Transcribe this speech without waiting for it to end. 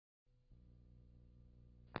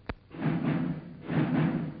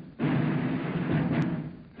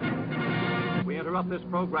interrupt this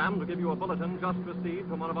program to give you a bulletin just received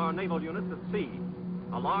from one of our naval units at sea.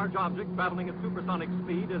 A large object traveling at supersonic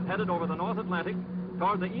speed is headed over the North Atlantic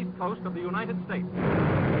toward the east coast of the United States.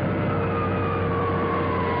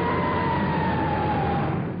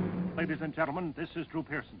 Ladies and gentlemen, this is Drew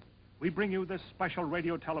Pearson. We bring you this special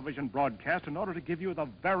radio television broadcast in order to give you the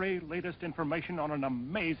very latest information on an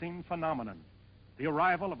amazing phenomenon, the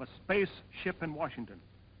arrival of a space ship in Washington.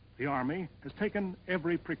 The Army has taken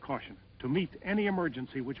every precaution to meet any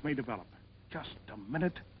emergency which may develop. Just a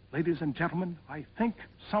minute, ladies and gentlemen, I think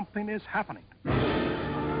something is happening.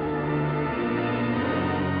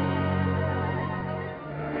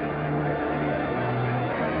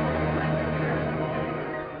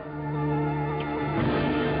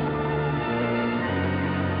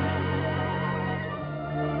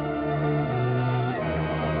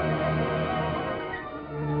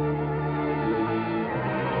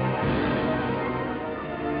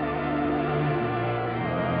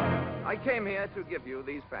 I came here to give you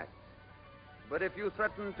these facts. But if you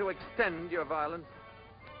threaten to extend your violence,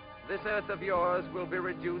 this earth of yours will be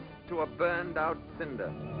reduced to a burned-out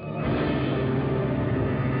cinder.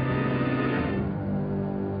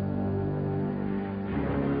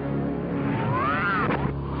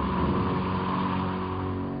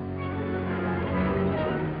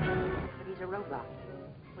 But he's a robot.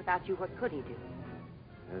 Without you, what could he do?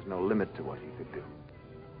 There's no limit to what he could do.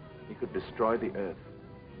 He could destroy the earth.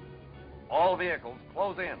 All vehicles,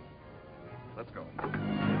 close in. Let's go.